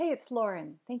Hey, it's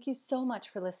Lauren. Thank you so much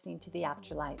for listening to The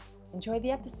Afterlife. Enjoy the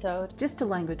episode. Just a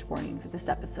language warning for this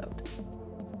episode.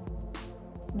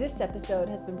 This episode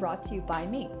has been brought to you by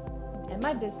me and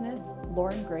my business,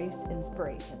 Lauren Grace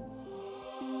Inspirations.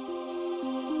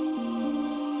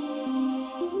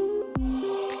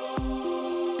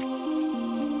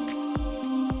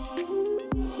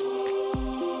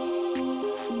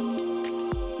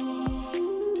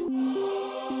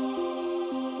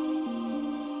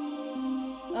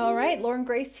 All right, Lauren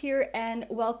Grace here, and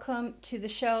welcome to the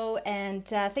show. And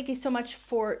thank you so much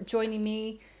for joining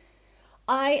me.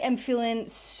 I am feeling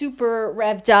super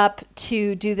revved up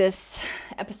to do this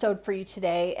episode for you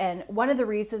today. And one of the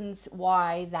reasons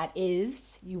why that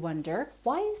is, you wonder,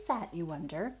 why is that, you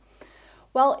wonder?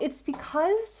 Well, it's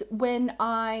because when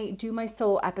I do my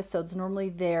solo episodes, normally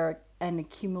they're an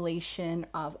accumulation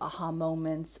of aha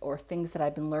moments or things that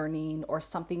I've been learning or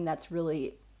something that's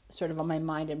really sort of on my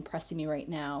mind and pressing me right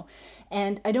now.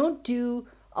 And I don't do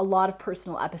a lot of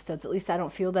personal episodes, at least I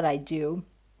don't feel that I do,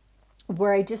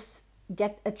 where I just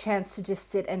get a chance to just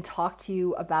sit and talk to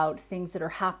you about things that are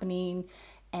happening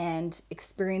and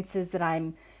experiences that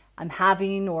I'm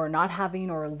having or not having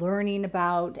or learning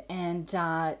about. And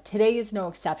today is no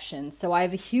exception. So I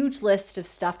have a huge list of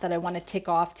stuff that I want to tick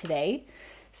off today.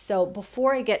 So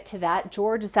before I get to that,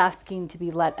 George is asking to be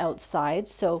let outside.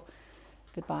 So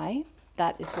goodbye.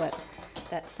 That is what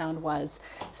that sound was.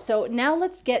 So now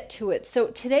let's get to it. So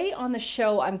today on the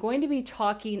show, I'm going to be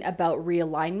talking about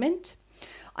realignment.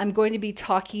 I'm going to be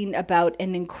talking about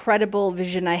an incredible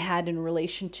vision I had in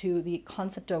relation to the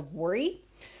concept of worry.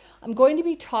 I'm going to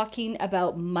be talking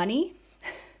about money,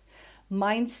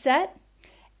 mindset,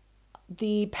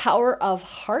 the power of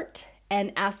heart,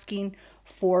 and asking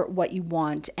for what you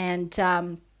want. And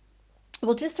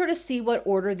we'll just sort of see what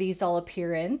order these all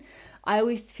appear in. I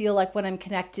always feel like when I'm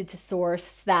connected to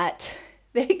Source that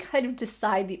they kind of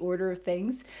decide the order of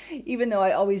things, even though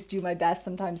I always do my best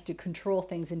sometimes to control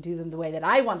things and do them the way that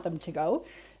I want them to go.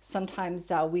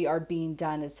 Sometimes we are being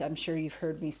done, as I'm sure you've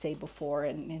heard me say before,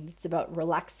 and it's about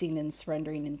relaxing and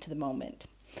surrendering into the moment.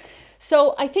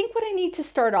 So I think what I need to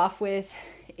start off with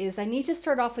is I need to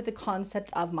start off with the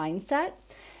concept of mindset,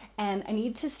 and I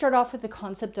need to start off with the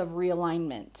concept of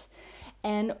realignment.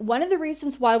 And one of the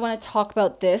reasons why I want to talk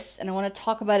about this, and I want to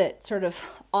talk about it sort of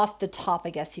off the top,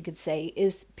 I guess you could say,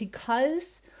 is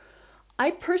because I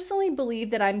personally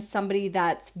believe that I'm somebody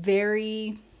that's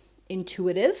very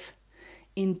intuitive,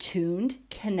 in tuned,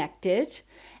 connected,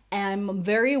 and I'm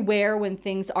very aware when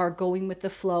things are going with the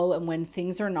flow and when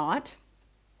things are not.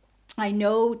 I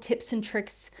know tips and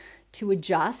tricks to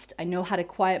adjust. I know how to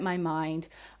quiet my mind.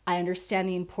 I understand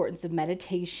the importance of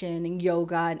meditation and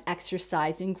yoga and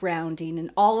exercise and grounding and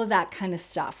all of that kind of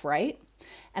stuff, right?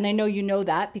 And I know you know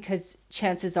that because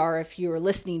chances are if you're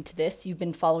listening to this, you've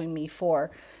been following me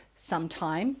for some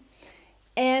time.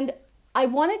 And I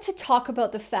wanted to talk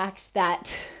about the fact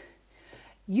that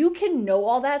you can know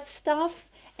all that stuff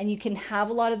and you can have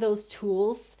a lot of those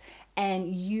tools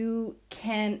and you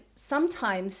can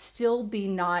sometimes still be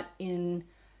not in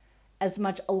as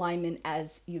much alignment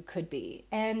as you could be.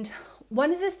 And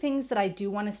one of the things that I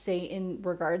do want to say in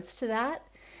regards to that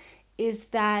is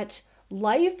that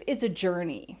life is a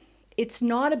journey. It's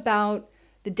not about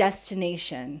the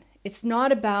destination. It's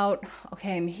not about,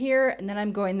 okay, I'm here and then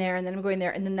I'm going there and then I'm going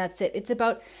there and then that's it. It's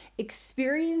about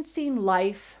experiencing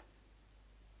life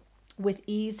with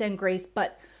ease and grace,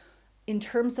 but in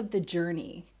terms of the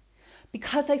journey.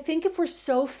 Because I think if we're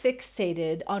so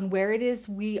fixated on where it is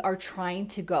we are trying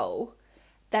to go,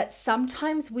 that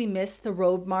sometimes we miss the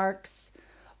road marks,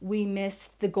 we miss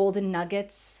the golden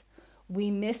nuggets,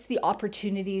 we miss the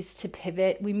opportunities to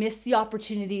pivot, we miss the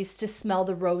opportunities to smell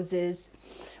the roses,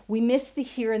 we miss the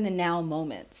here and the now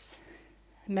moments.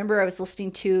 Remember I was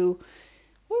listening to,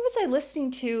 what was I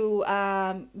listening to?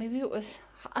 Maybe it was,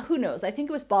 who knows? I think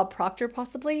it was Bob Proctor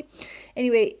possibly.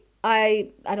 Anyway,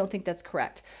 I don't think that's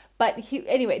correct. But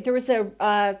there was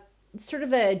a sort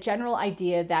of a general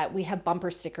idea that we have bumper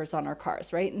stickers on our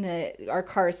cars, right? And our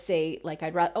cars say, like,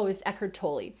 it's Eckhart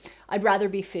Tolle, I'd rather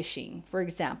be fishing, for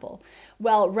example.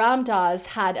 Well, Ram Dass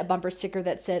had a bumper sticker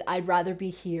that said, I'd rather be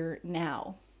here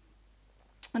now.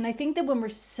 And I think that when we're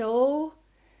so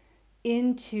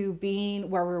into being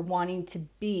where we're wanting to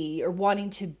be or wanting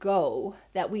to go,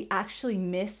 that we actually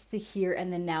miss the here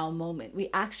and the now moment. We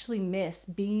actually miss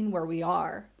being where we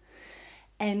are.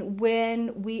 And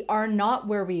when we are not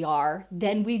where we are,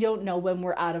 then we don't know when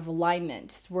we're out of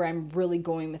alignment, is where I'm really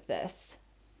going with this.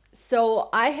 So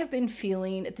I have been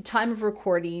feeling at the time of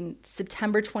recording,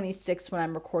 September 26th when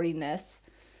I'm recording this,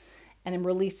 and I'm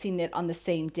releasing it on the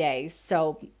same day.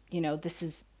 So, this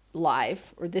is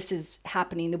live, or this is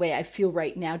happening the way I feel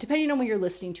right now, depending on when you're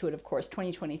listening to it, of course,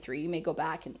 2023, you may go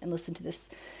back and listen to this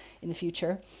in the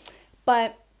future.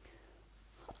 But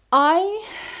I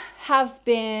have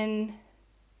been,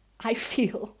 I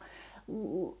feel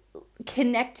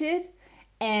connected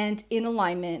and in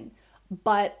alignment,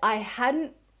 but I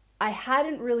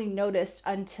hadn't really noticed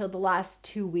until the last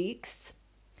 2 weeks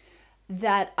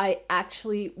that I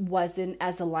actually wasn't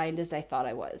as aligned as I thought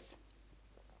I was.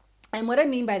 And what I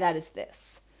mean by that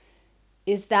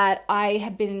is that I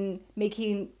have been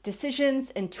making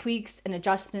decisions and tweaks and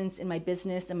adjustments in my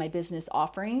business and my business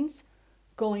offerings,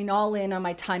 going all in on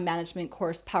my time management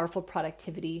course, Powerful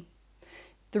Productivity.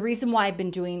 The reason why I've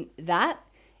been doing that,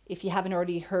 if you haven't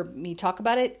already heard me talk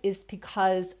about it, is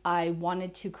because I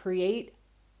wanted to create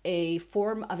a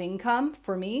form of income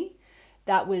for me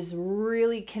that was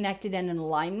really connected and in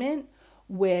alignment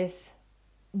with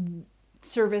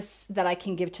service that I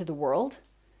can give to the world,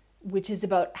 which is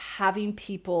about having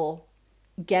people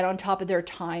get on top of their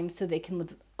time so they can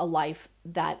live a life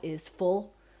that is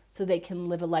full, so they can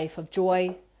live a life of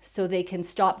joy, so they can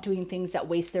stop doing things that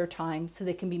waste their time, so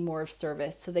they can be more of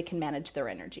service, so they can manage their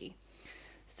energy.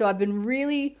 So I've been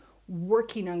really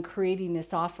working on creating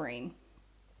this offering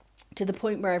to the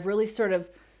point where I've really sort of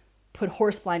put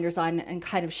horse blinders on and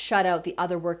kind of shut out the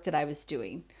other work that I was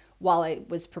doing while I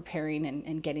was preparing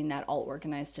and getting that all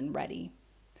organized and ready.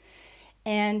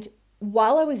 And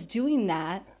while I was doing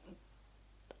that,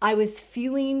 I was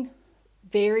feeling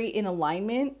very in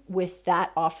alignment with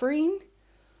that offering,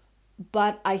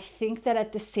 but I think that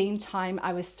at the same time,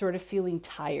 I was sort of feeling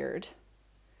tired.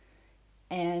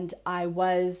 And I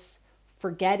was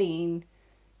forgetting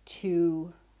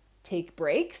to take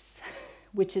breaks,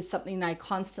 which is something I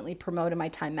constantly promote in my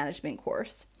time management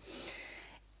course,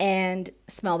 and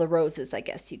smell the roses, I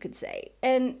guess you could say.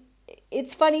 And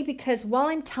it's funny because while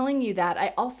I'm telling you that,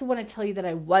 I also want to tell you that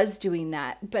I was doing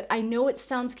that, but I know it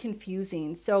sounds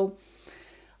confusing. So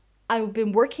I've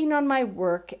been working on my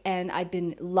work and I've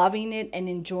been loving it and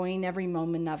enjoying every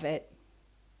moment of it.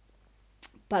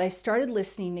 But I started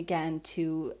listening again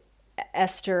to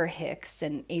Esther Hicks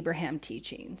and Abraham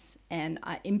teachings. And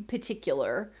in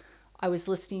particular, I was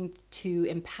listening to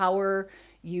Empower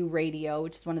You Radio,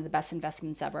 which is one of the best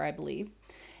investments ever, I believe.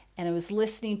 And I was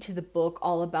listening to the book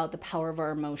all about the power of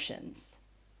our emotions.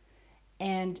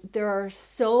 And there are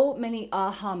so many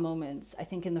aha moments, I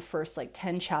think in the first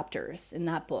 10 chapters in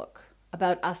that book,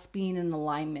 about us being in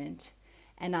alignment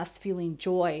and us feeling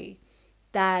joy,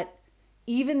 that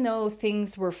even though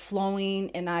things were flowing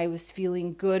and I was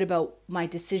feeling good about my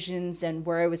decisions and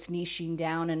where I was niching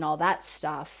down and all that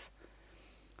stuff,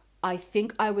 I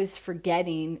think I was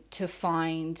forgetting to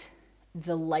find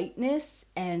the lightness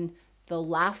and the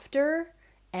laughter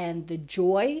and the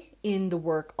joy in the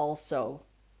work also.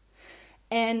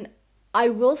 And I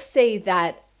will say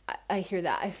that I hear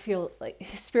that. I feel like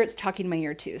Spirit's talking in my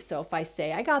ear too. So if I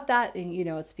say I got that, and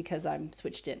it's because I'm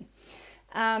switched in.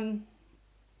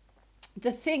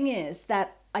 The thing is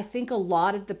that I think a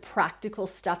lot of the practical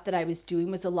stuff that I was doing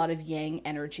was a lot of yang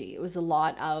energy. It was a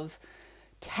lot of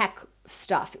tech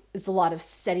stuff. It was a lot of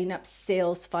setting up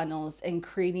sales funnels and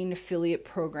creating affiliate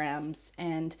programs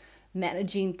and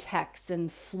managing text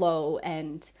and flow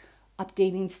and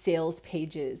updating sales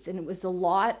pages. And it was a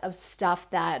lot of stuff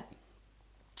that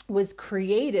was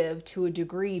creative to a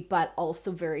degree, but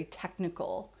also very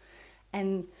technical.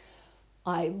 And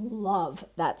I love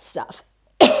that stuff.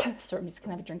 Sorry, I'm just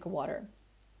gonna have a drink of water.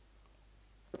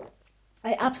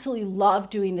 I absolutely love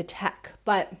doing the tech,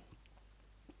 but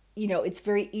it's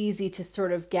very easy to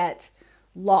sort of get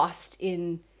lost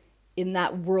in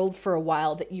that world for a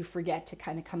while, that you forget to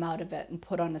kind of come out of it and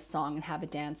put on a song and have a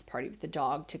dance party with the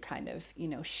dog to kind of,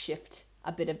 shift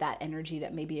a bit of that energy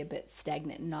that may be a bit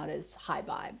stagnant and not as high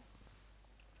vibe.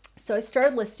 So I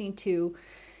started listening to,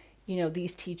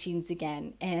 these teachings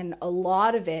again, and a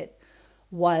lot of it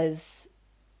was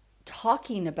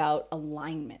talking about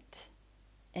alignment,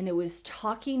 and it was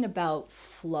talking about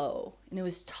flow, and it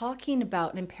was talking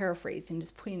about, and I'm paraphrasing,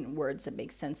 just putting in words that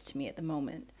make sense to me at the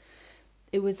moment.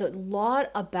 It was a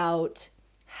lot about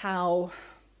how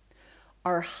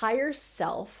our higher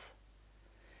self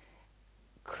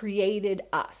created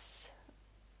us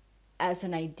as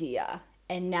an idea,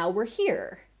 and now we're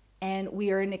here, and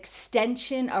we are an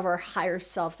extension of our higher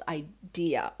self's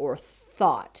idea or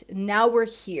thought. Now we're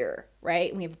here,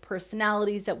 right? We have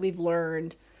personalities that we've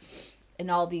learned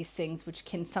and all these things, which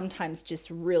can sometimes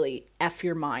just really F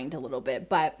your mind a little bit.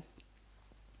 But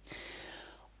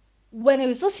when I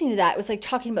was listening to that, it was like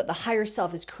talking about the higher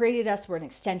self has created us. We're an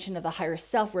extension of the higher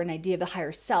self. We're an idea of the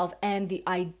higher self. And the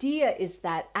idea is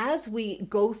that as we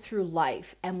go through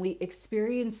life and we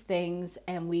experience things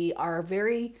and we are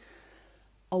very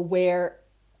aware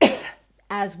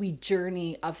as we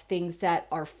journey of things that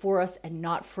are for us and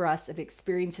not for us, of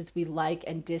experiences we like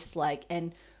and dislike.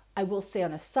 And I will say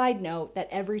on a side note that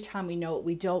every time we know what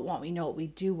we don't want, we know what we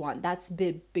do want. That's a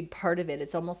big part of it.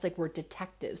 It's almost like we're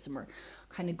detectives and we're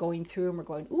kind of going through and we're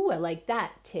going, ooh, I like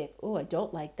that tick. Oh, I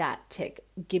don't like that tick.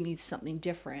 Give me something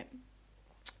different.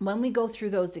 When we go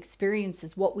through those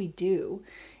experiences, what we do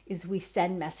is we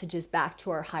send messages back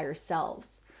to our higher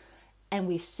selves and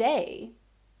we say,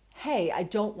 hey, I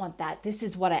don't want that. This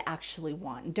is what I actually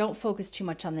want. And don't focus too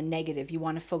much on the negative. You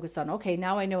want to focus on, okay,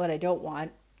 now I know what I don't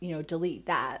want. Delete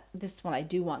that. This is what I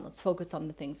do want. Let's focus on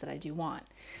the things that I do want.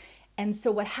 And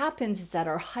so what happens is that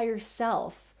our higher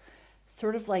self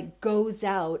sort of like goes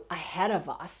out ahead of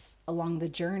us along the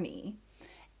journey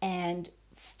and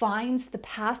finds the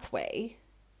pathway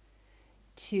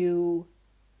to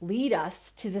lead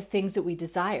us to the things that we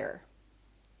desire.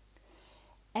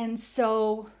 And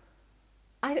so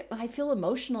I feel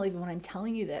emotional even when I'm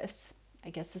telling you this. I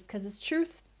guess it's because it's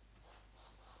truth.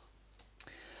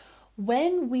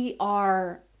 When we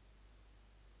are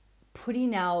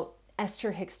putting out,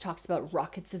 Esther Hicks talks about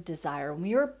rockets of desire. When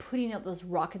we are putting out those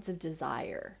rockets of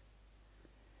desire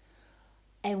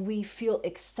and we feel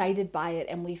excited by it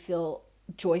and we feel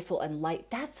joyful and light,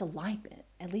 that's alignment,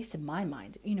 at least in my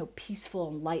mind. Peaceful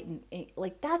and light, and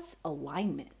like that's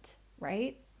alignment,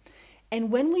 right? And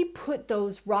when we put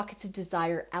those rockets of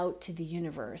desire out to the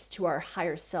universe, to our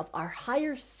higher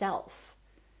self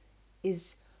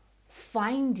is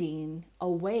finding a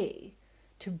way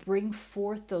to bring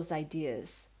forth those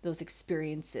ideas, those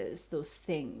experiences, those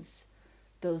things,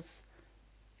 those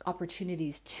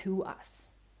opportunities to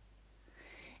us.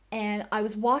 And I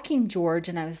was walking George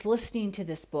and I was listening to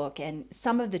this book, and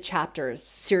some of the chapters,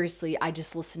 seriously, I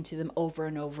just listened to them over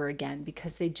and over again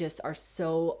because they just are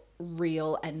so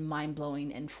real and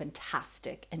mind-blowing and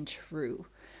fantastic and true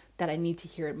that I need to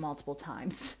hear it multiple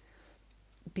times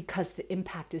because the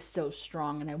impact is so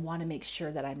strong, and I want to make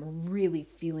sure that I'm really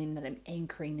feeling that I'm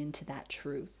anchoring into that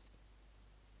truth.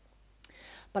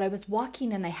 But I was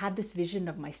walking and I had this vision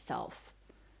of myself,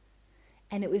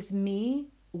 and it was me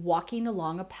walking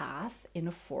along a path in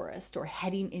a forest or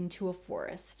heading into a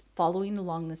forest, following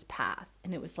along this path.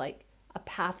 And it was like a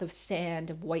path of sand,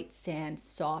 of white sand,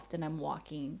 soft, and I'm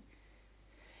walking.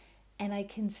 And I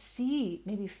can see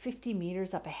maybe 50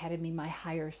 meters up ahead of me, my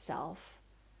higher self.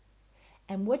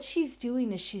 And what she's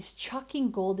doing is she's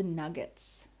chucking golden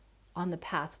nuggets on the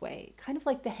pathway, kind of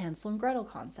like the Hansel and Gretel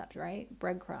concept, right?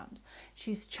 Breadcrumbs.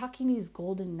 She's chucking these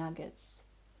golden nuggets.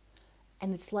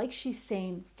 And it's like she's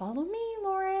saying, follow me,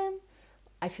 Lauren.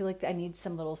 I feel like I need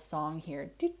some little song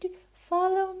here.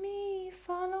 Follow me,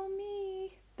 follow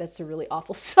me. That's a really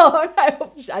awful song.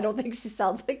 I don't think she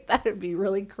sounds like that. It'd be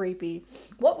really creepy.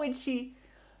 What would she?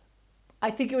 I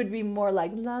think it would be more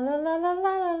like la la la la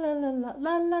la la la la la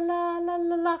la la la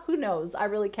la la. Who knows? I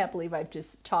really can't believe I've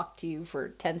just talked to you for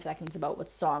 10 seconds about what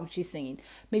song she's singing.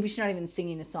 Maybe she's not even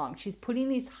singing a song. She's putting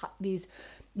these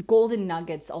golden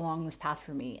nuggets along this path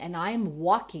for me, and I'm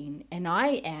walking, and I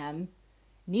am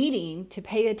needing to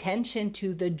pay attention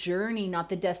to the journey, not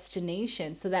the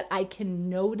destination, so that I can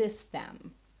notice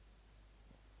them.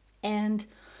 And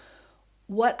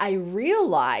what I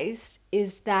realized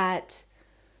is that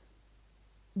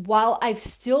while I've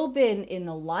still been in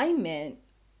alignment,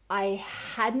 I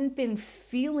hadn't been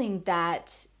feeling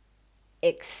that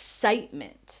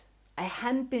excitement. I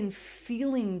hadn't been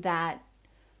feeling that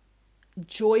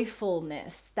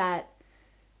joyfulness, that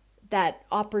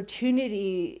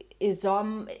opportunity is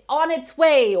on its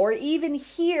way, or even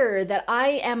here, that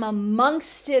I am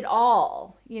amongst it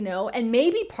all, and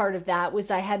maybe part of that was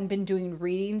I hadn't been doing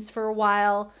readings for a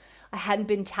while. I hadn't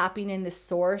been tapping into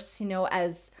source,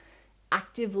 as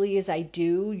actively as I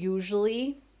do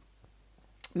usually.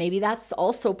 Maybe that's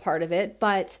also part of it,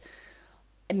 but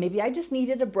maybe I just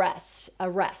needed a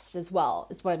rest as well,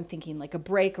 is what I'm thinking, like a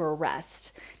break or a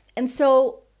rest. And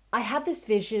so I have this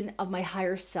vision of my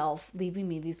higher self leaving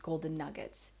me these golden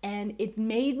nuggets, and it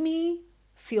made me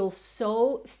feel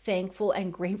so thankful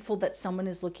and grateful that someone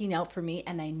is looking out for me.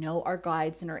 And I know our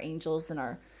guides and our angels and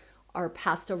our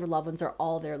past over loved ones are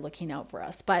all there looking out for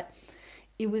us. But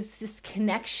it was this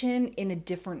connection in a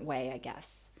different way, I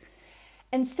guess.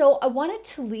 And so I wanted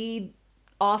to lead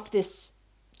off this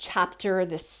chapter,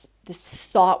 this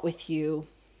thought with you,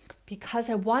 because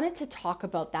I wanted to talk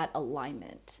about that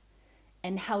alignment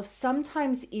and how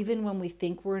sometimes even when we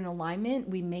think we're in alignment,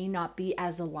 we may not be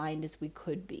as aligned as we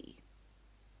could be.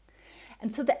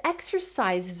 And so the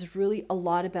exercise is really a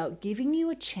lot about giving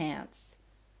you a chance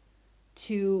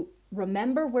to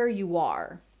remember where you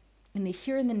are in the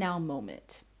here and the now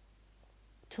moment,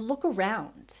 to look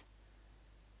around,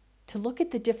 to look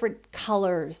at the different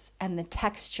colors and the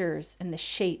textures and the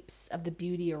shapes of the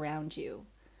beauty around you,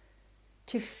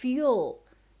 to feel,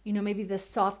 maybe the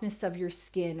softness of your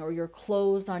skin or your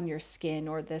clothes on your skin,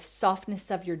 or the softness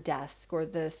of your desk, or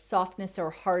the softness or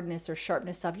hardness or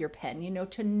sharpness of your pen,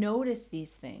 to notice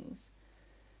these things,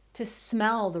 to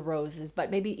smell the roses,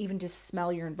 but maybe even just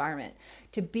smell your environment,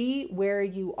 to be where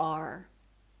you are.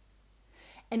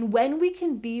 And when we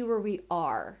can be where we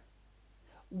are,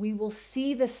 we will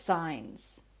see the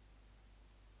signs.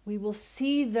 We will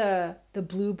see the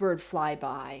bluebird fly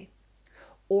by,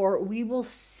 or we will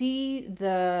see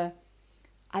the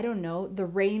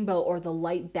rainbow or the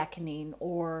light beckoning,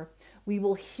 or we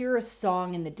will hear a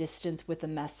song in the distance with a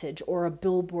message or a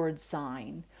billboard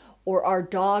sign, or our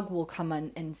dog will come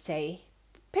on and say,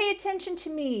 pay attention to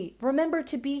me. Remember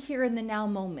to be here in the now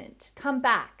moment. Come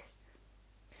back.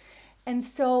 And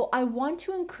so I want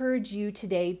to encourage you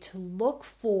today to look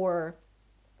for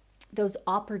those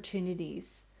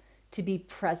opportunities to be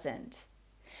present.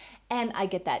 And I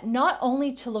get that. Not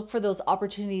only to look for those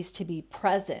opportunities to be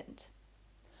present,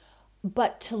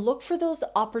 but to look for those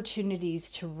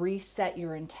opportunities to reset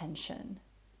your intention.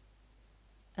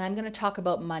 And I'm going to talk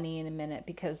about money in a minute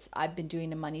because I've been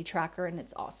doing a money tracker and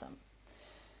it's awesome.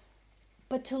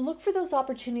 But to look for those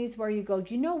opportunities where you go,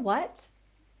 you know what?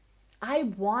 I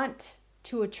want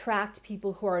to attract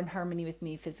people who are in harmony with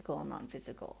me, physical and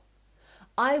non-physical.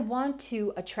 I want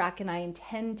to attract, and I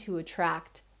intend to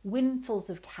attract, windfalls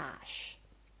of cash.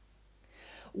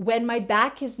 When my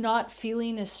back is not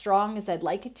feeling as strong as I'd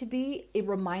like it to be, it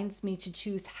reminds me to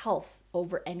choose health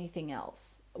over anything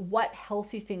else. What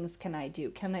healthy things can I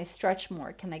do? Can I stretch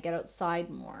more? Can I get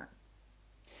outside more?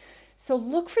 So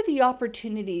look for the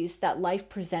opportunities that life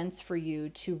presents for you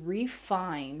to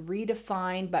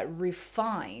redefine, but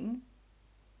refine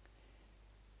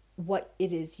what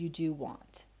it is you do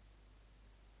want.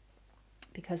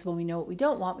 Because when we know what we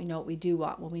don't want, we know what we do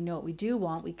want. When we know what we do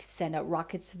want, we send out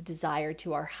rockets of desire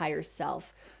to our higher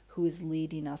self who is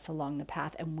leading us along the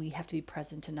path, and we have to be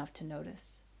present enough to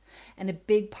notice. And a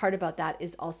big part about that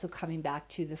is also coming back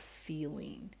to the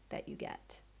feeling that you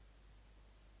get.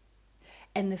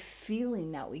 And the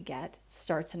feeling that we get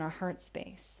starts in our heart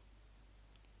space.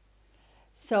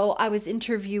 So I was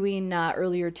interviewing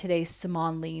earlier today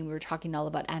Simone Lee, and we were talking all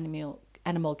about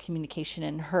animal communication,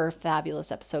 and her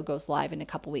fabulous episode goes live in a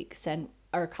couple weeks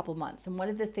or a couple months. And one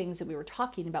of the things that we were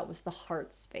talking about was the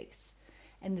heart space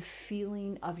and the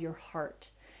feeling of your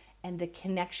heart and the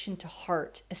connection to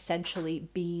heart essentially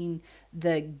being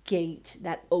the gate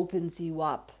that opens you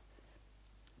up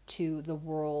to the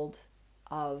world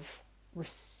of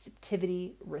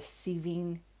receptivity,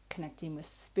 receiving, connecting with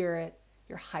spirit,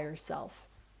 your higher self.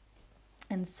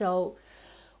 And so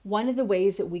one of the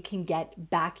ways that we can get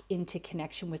back into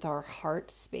connection with our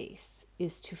heart space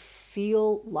is to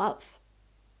feel love,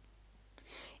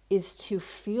 is to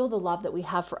feel the love that we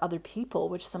have for other people,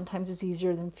 which sometimes is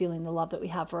easier than feeling the love that we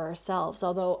have for ourselves.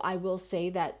 Although I will say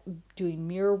that doing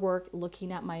mirror work,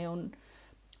 looking at my own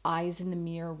eyes in the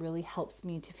mirror really helps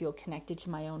me to feel connected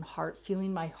to my own heart,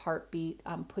 feeling my heartbeat,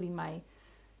 putting my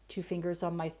 2 fingers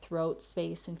on my throat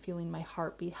space and feeling my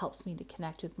heartbeat helps me to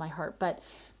connect with my heart. But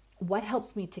what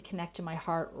helps me to connect to my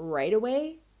heart right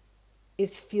away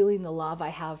is feeling the love I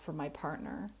have for my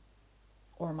partner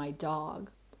or my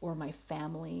dog or my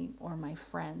family or my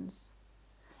friends.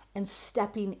 And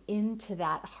stepping into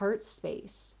that heart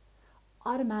space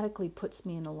automatically puts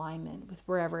me in alignment with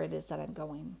wherever it is that I'm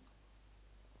going.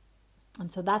 And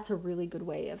so that's a really good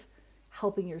way of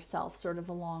helping yourself sort of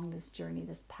along this journey,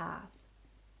 this path.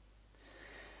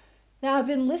 Now, I've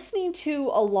been listening to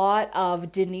a lot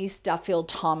of Denise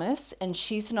Duffield-Thomas, and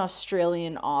she's an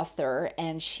Australian author,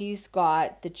 and she's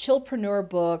got the Chillpreneur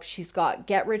book, she's got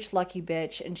Get Rich Lucky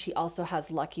Bitch, and she also has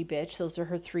Lucky Bitch. Those are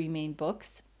her 3 main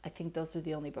books. I think those are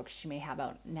the only books she may have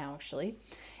out now, actually.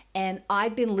 And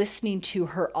I've been listening to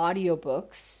her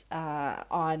audiobooks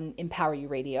on Empower You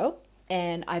Radio.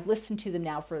 And I've listened to them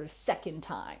now for a second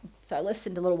time. So I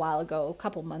listened a little while ago, a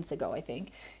couple months ago, I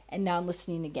think. And now I'm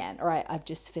listening again. I've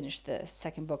just finished the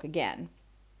second book again.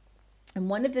 And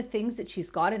one of the things that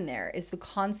she's got in there is the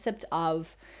concept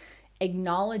of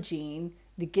acknowledging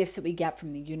the gifts that we get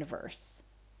from the universe.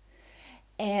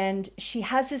 And she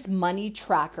has this money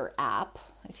tracker app.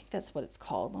 I think that's what it's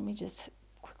called. Let me just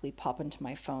quickly pop into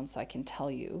my phone so I can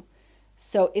tell you.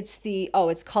 So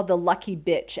it's called the Lucky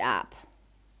Bitch app.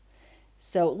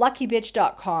 So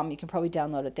luckybitch.com, you can probably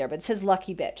download it there, but it says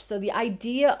Lucky Bitch. So the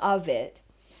idea of it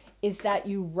is that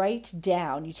you write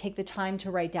down, you take the time to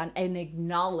write down, and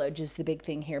acknowledge is the big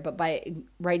thing here, but by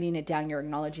writing it down, you're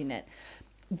acknowledging it,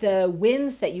 the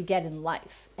wins that you get in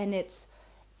life. And it's,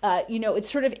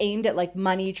 it's sort of aimed at like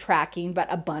money tracking, but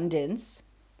abundance.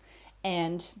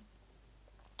 And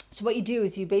so what you do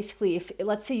is you basically, if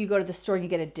let's say you go to the store and you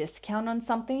get a discount on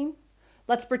something,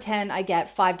 let's pretend I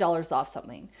get $5 off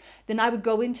something. Then I would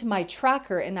go into my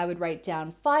tracker and I would write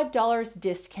down $5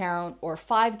 discount or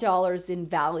 $5 in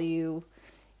value,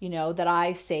 that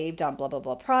I saved on blah, blah,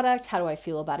 blah product. How do I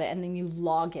feel about it? And then you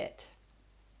log it.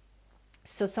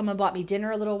 So someone bought me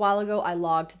dinner a little while ago. I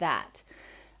logged that.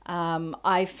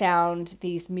 I found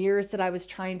these mirrors that I was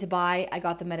trying to buy. I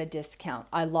got them at a discount.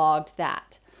 I logged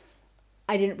that.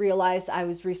 I didn't realize I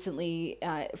was recently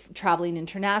traveling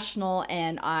international,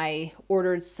 and I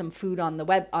ordered some food on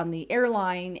the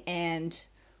airline, and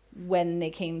when they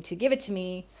came to give it to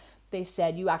me, they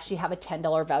said, you actually have a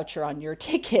 $10 voucher on your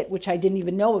ticket, which I didn't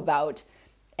even know about,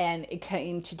 and it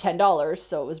came to $10,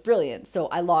 so it was brilliant. So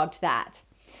I logged that.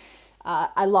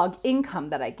 I log income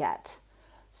that I get.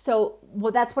 So,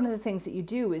 that's one of the things that you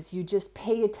do is you just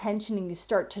pay attention and you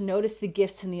start to notice the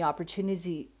gifts and the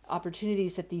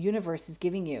opportunities that the universe is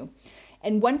giving you.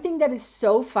 And one thing that is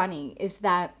so funny is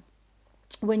that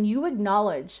when you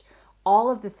acknowledge all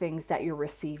of the things that you're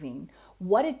receiving,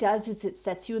 what it does is it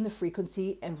sets you in the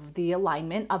frequency and the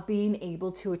alignment of being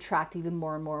able to attract even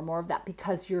more and more and more of that,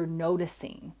 because you're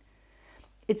noticing.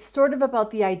 It's sort of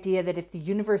about the idea that if the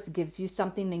universe gives you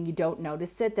something and you don't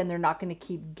notice it, then they're not going to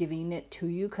keep giving it to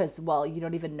you because, you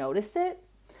don't even notice it.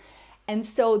 And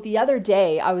so the other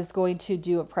day I was going to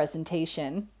do a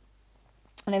presentation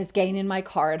and I was getting in my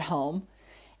car at home,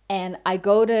 and I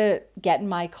go to get in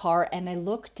my car and I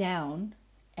look down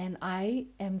and I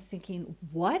am thinking,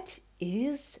 what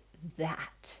is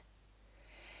that?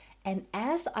 And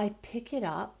as I pick it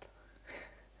up,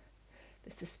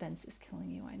 the suspense is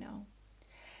killing you, I know.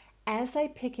 As I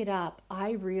pick it up,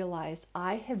 I realize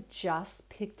I have just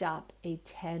picked up a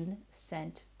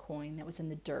 10-cent coin that was in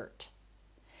the dirt.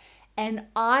 And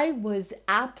I was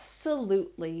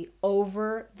absolutely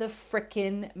over the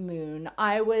frickin' moon.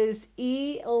 I was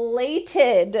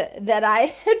elated that I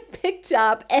had picked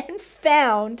up and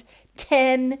found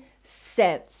 10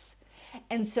 cents.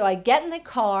 And so I get in the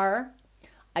car,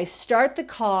 I start the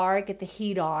car, get the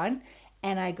heat on,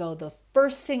 and I go, the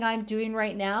first thing I'm doing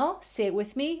right now, say it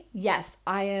with me, yes,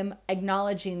 I am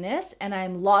acknowledging this and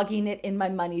I'm logging it in my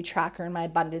money tracker, in my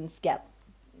abundance get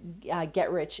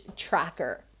rich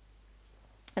tracker.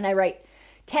 And I write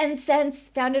 10 cents,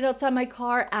 found it outside my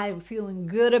car. I'm feeling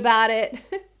good about it.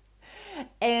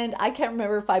 And I can't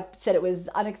remember if I said it was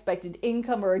unexpected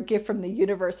income or a gift from the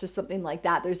universe or something like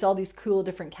that. There's all these cool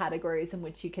different categories in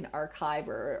which you can archive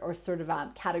or sort of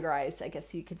categorize, I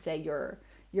guess you could say, your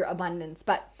abundance.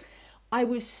 But I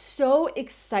was so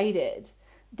excited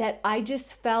that I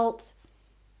just felt,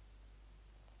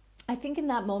 I think in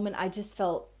that moment, I just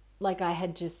felt like I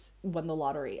had just won the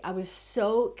lottery. I was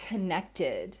so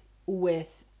connected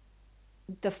with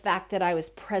the fact that I was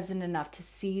present enough to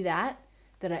see that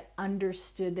I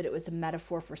understood that it was a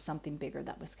metaphor for something bigger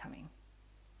that was coming.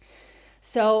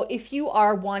 So if you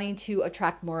are wanting to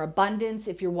attract more abundance,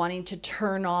 if you're wanting to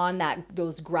turn on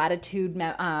those gratitude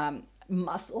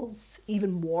muscles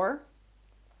even more,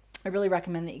 I really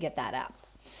recommend that you get that app.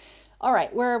 All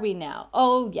right, where are we now?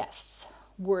 Oh, yes,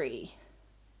 worry.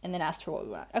 And then ask for what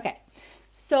we want. Okay,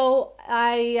 so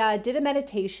I did a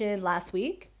meditation last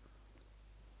week.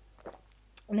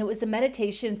 And it was a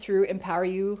meditation through Empower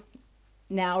You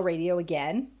Now Radio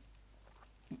again.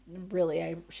 Really,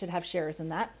 I should have shares in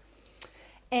that.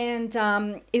 And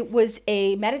it was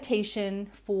a meditation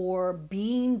for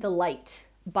being the light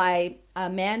by a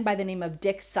man by the name of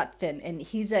Dick Sutphin. And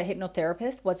he's a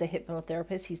hypnotherapist, was a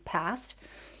hypnotherapist. He's passed.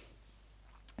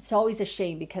 It's always a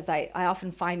shame because I often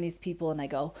find these people and I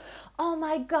go, oh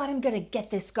my God, I'm going to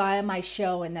get this guy on my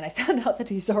show. And then I found out that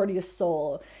he's already a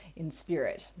soul in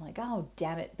spirit. I'm like, oh,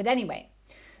 damn it. But anyway,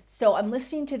 so I'm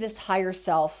listening to this higher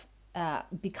self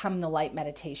become the light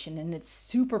meditation. And it's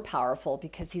super powerful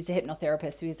because he's a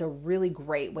hypnotherapist. So he has a really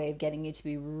great way of getting you to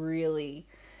be really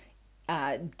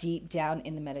deep down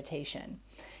in the meditation.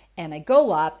 And I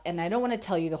go up, and I don't want to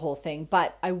tell you the whole thing,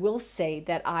 but I will say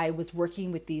that I was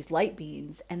working with these light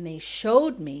beings, and they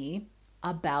showed me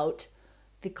about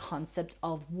the concept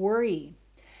of worry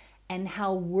and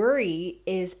how worry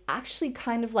is actually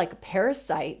kind of like a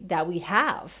parasite that we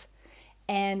have.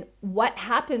 And what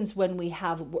happens when we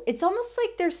have, it's almost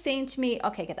like they're saying to me,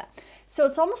 okay, get that. So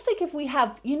it's almost like if we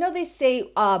have, they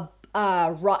say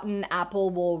rotten apple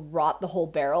will rot the whole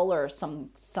barrel, or some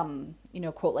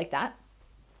quote like that.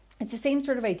 It's the same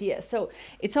sort of idea. So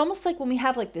it's almost like when we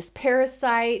have like this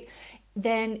parasite,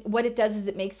 then what it does is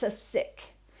it makes us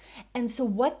sick. And so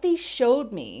what they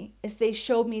showed me is they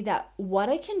showed me that what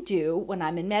I can do when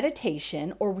I'm in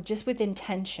meditation or just with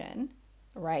intention,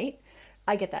 right?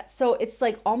 I get that. So it's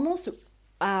like almost,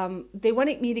 they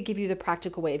wanted me to give you the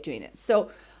practical way of doing it.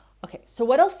 So, okay. So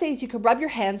what I'll say is you can rub your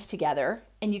hands together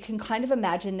and you can kind of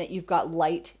imagine that you've got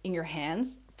light in your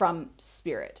hands from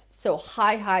spirit. So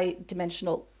high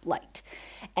dimensional light.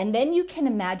 And then you can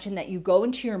imagine that you go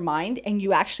into your mind and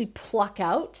you actually pluck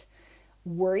out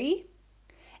worry.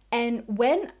 And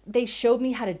when they showed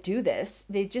me how to do this,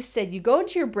 they just said you go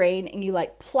into your brain and you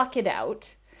like pluck it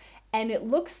out, and it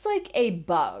looks like a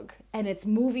bug and it's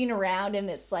moving around and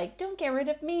it's like, don't get rid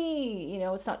of me.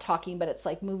 It's not talking, but it's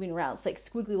like moving around. It's like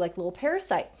squiggly, like a little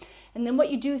parasite. And then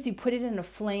what you do is you put it in a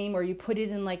flame, or you put it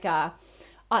in like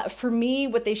for me,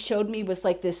 what they showed me was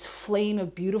like this flame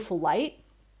of beautiful light.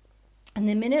 And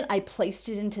the minute I placed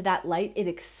it into that light, it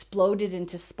exploded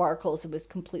into sparkles. It was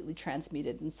completely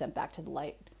transmuted and sent back to the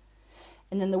light.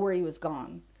 And then the worry was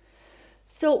gone.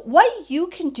 So what you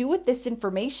can do with this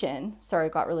information, sorry, I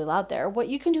got really loud there. What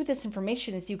you can do with this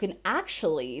information is you can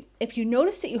actually, if you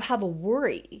notice that you have a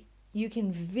worry, you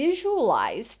can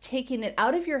visualize taking it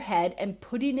out of your head and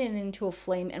putting it into a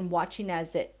flame and watching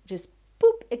as it just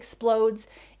boop explodes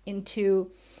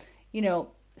into,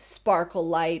 sparkle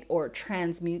light or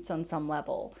transmutes on some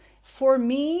level. For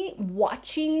me,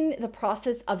 watching the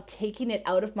process of taking it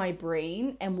out of my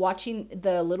brain and watching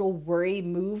the little worry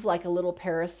move like a little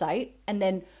parasite and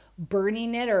then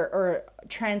burning it or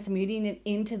transmuting it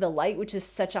into the light, which is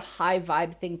such a high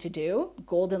vibe thing to do,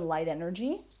 golden light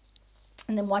energy,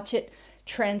 and then watch it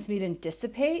transmute and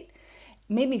dissipate,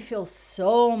 made me feel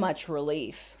so much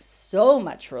relief, so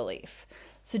much relief.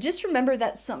 So just remember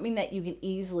that's something that you can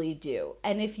easily do.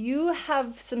 And if you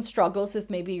have some struggles with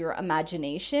maybe your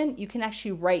imagination, you can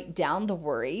actually write down the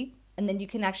worry and then you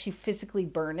can actually physically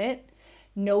burn it,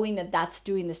 knowing that that's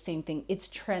doing the same thing. It's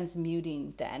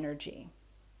transmuting the energy.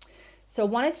 So I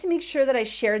wanted to make sure that I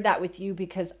shared that with you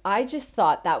because I just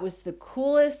thought that was the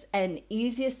coolest and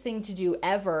easiest thing to do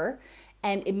ever.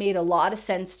 And it made a lot of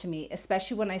sense to me,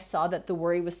 especially when I saw that the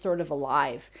worry was sort of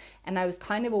alive. And I was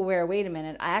kind of aware, wait a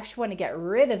minute, I actually want to get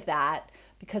rid of that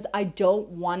because I don't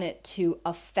want it to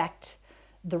affect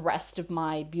the rest of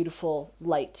my beautiful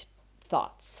light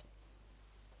thoughts.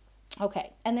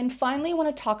 Okay, and then finally I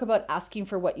want to talk about asking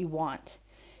for what you want.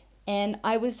 And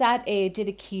I did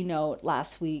a keynote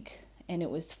last week, and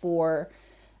it was for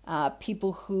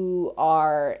people who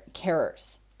are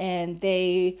carers. And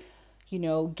they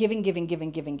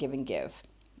give.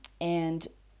 And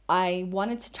I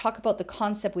wanted to talk about the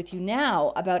concept with you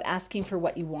now about asking for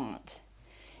what you want.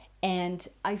 And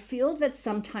I feel that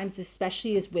sometimes,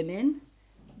 especially as women,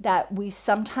 that we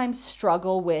sometimes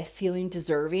struggle with feeling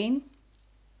deserving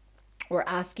or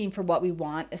asking for what we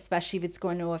want, especially if it's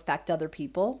going to affect other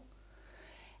people.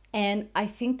 And I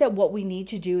think that what we need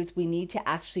to do is we need to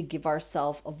actually give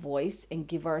ourselves a voice and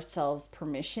give ourselves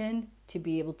permission to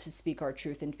be able to speak our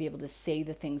truth and to be able to say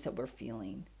the things that we're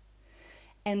feeling.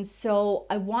 And so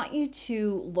I want you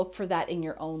to look for that in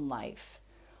your own life.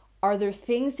 Are there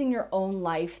things in your own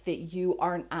life that you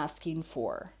aren't asking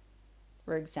for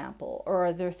example? Or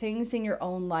are there things in your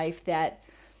own life that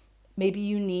maybe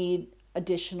you need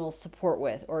additional support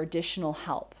with or additional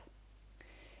help?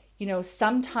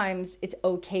 Sometimes it's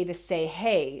okay to say,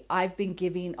 hey, I've been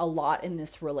giving a lot in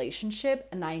this relationship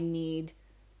and I need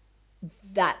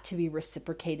that to be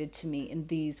reciprocated to me in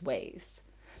these ways.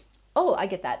 Oh, I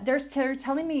get that. They're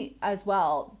telling me as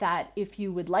well that if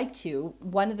you would like to,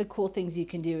 one of the cool things you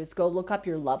can do is go look up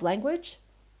your love language.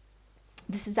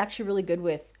 This is actually really good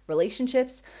with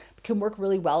relationships. It can work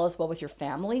really well as well with your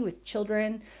family, with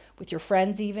children, with your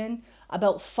friends even,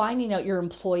 about finding out your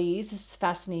employees. This is a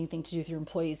fascinating thing to do with your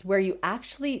employees, where you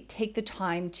actually take the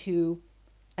time to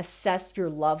assess your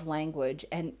love language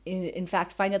and in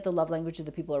fact, find out the love language of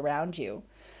the people around you.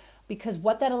 Because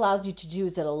what that allows you to do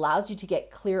is it allows you to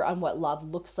get clear on what love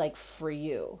looks like for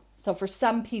you. So for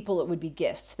some people, it would be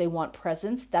gifts. They want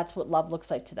presents. That's what love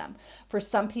looks like to them. For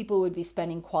some people, it would be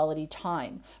spending quality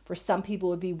time. For some people,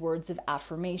 it would be words of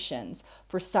affirmations.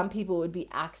 For some people, it would be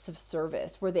acts of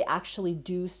service where they actually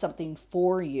do something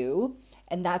for you.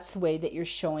 And that's the way that you're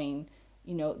showing,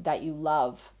 that you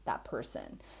love that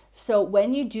person. So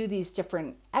when you do these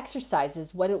different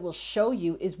exercises, what it will show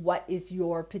you is what is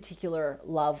your particular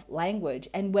love language.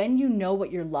 And when you know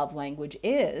what your love language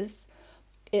is,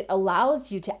 it allows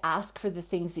you to ask for the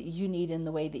things that you need in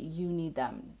the way that you need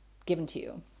them given to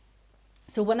you.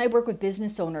 So when I work with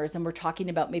business owners and we're talking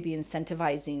about maybe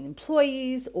incentivizing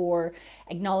employees or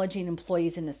acknowledging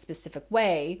employees in a specific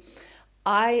way,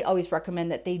 I always recommend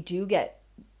that they do get,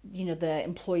 the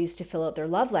employees to fill out their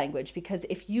love language, because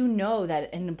if you know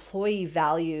that an employee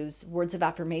values words of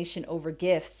affirmation over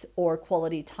gifts or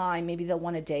quality time, maybe they'll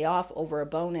want a day off over a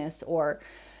bonus, or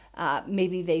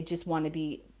maybe they just want to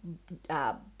be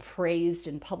praised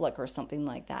in public or something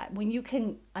like that. When you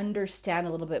can understand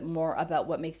a little bit more about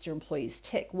what makes your employees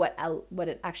tick, what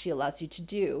it actually allows you to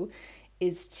do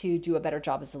is to do a better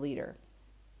job as a leader.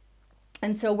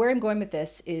 And so where I'm going with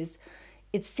this is,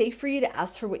 it's safe for you to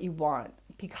ask for what you want,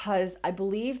 because I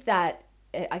believe that,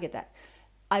 I get that.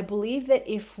 I believe that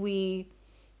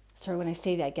when I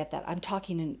say that, I get that, I'm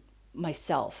talking in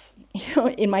myself,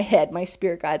 in my head, my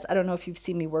spirit guides. I don't know if you've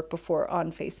seen me work before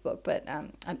on Facebook, but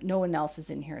no one else is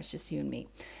in here. It's just you and me.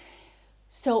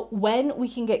 So when we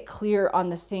can get clear on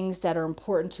the things that are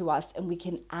important to us and we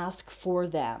can ask for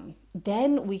them,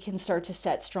 then we can start to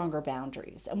set stronger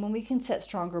boundaries. And when we can set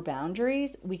stronger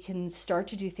boundaries, we can start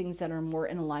to do things that are more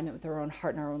in alignment with our own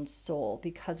heart and our own soul,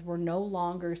 because we're no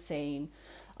longer saying,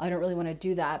 I don't really want to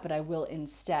do that, but I will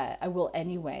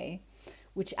anyway,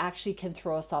 which actually can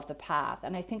throw us off the path.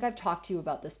 And I think I've talked to you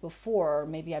about this before, or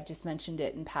maybe I've just mentioned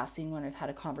it in passing when I've had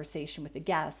a conversation with a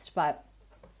guest, but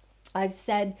I've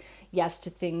said yes to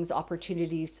things,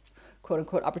 opportunities, quote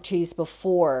unquote, opportunities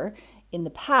before in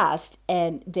the past,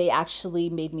 and they actually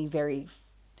made me very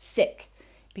sick,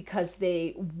 because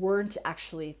they weren't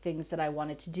actually things that I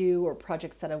wanted to do or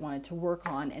projects that I wanted to work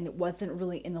on. And it wasn't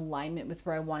really in alignment with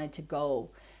where I wanted to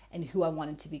go and who I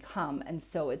wanted to become. And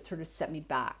so it sort of set me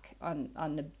back on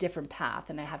a different path,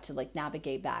 and I have to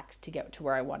navigate back to get to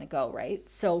where I want to go, right?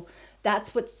 So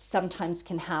that's what sometimes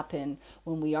can happen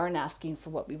when we aren't asking for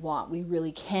what we want. We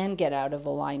really can get out of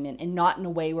alignment, and not in a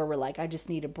way where we're like, I just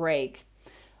need a break,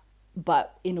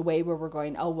 but in a way where we're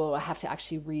going, oh, well, I have to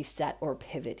actually reset or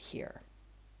pivot here.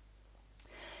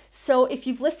 So if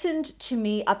you've listened to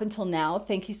me up until now,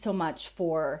 thank you so much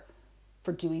for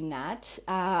doing that.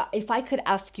 If I could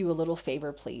ask you a little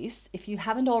favor, please. If you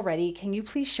haven't already, can you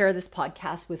please share this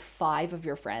podcast with 5 of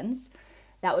your friends?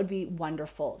 That would be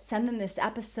wonderful. Send them this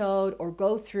episode, or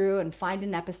go through and find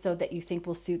an episode that you think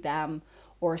will suit them,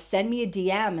 or send me a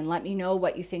DM and let me know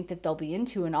what you think that they'll be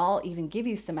into, and I'll even give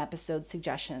you some episode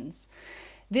suggestions.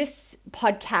 This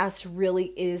podcast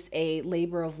really is a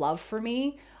labor of love for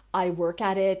me. I work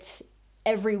at it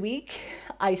every week.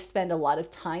 I spend a lot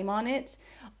of time on it.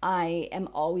 I am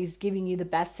always giving you the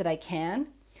best that I can,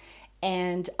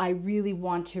 and I really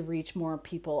want to reach more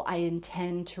people. I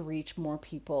intend to reach more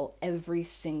people every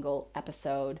single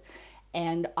episode,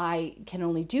 and I can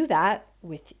only do that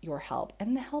with your help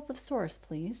and the help of Source,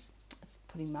 please. It's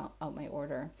putting out my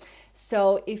order.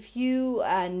 So if you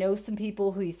know some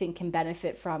people who you think can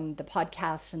benefit from the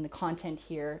podcast and the content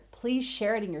here, please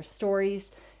share it in your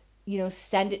stories.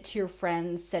 Send it to your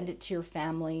friends, send it to your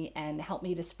family, and help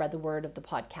me to spread the word of the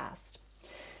podcast.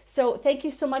 So thank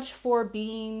you so much for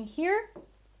being here.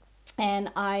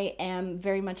 And I am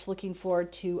very much looking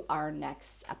forward to our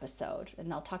next episode.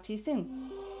 And I'll talk to you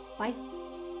soon. Bye.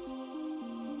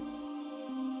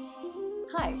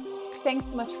 Hi. Thanks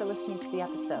so much for listening to the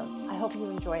episode. I hope you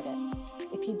enjoyed it.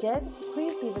 If you did,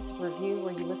 please leave us a review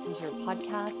where you listen to your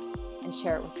podcast and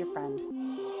share it with your friends.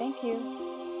 Thank you.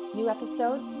 New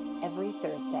episodes every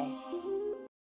Thursday.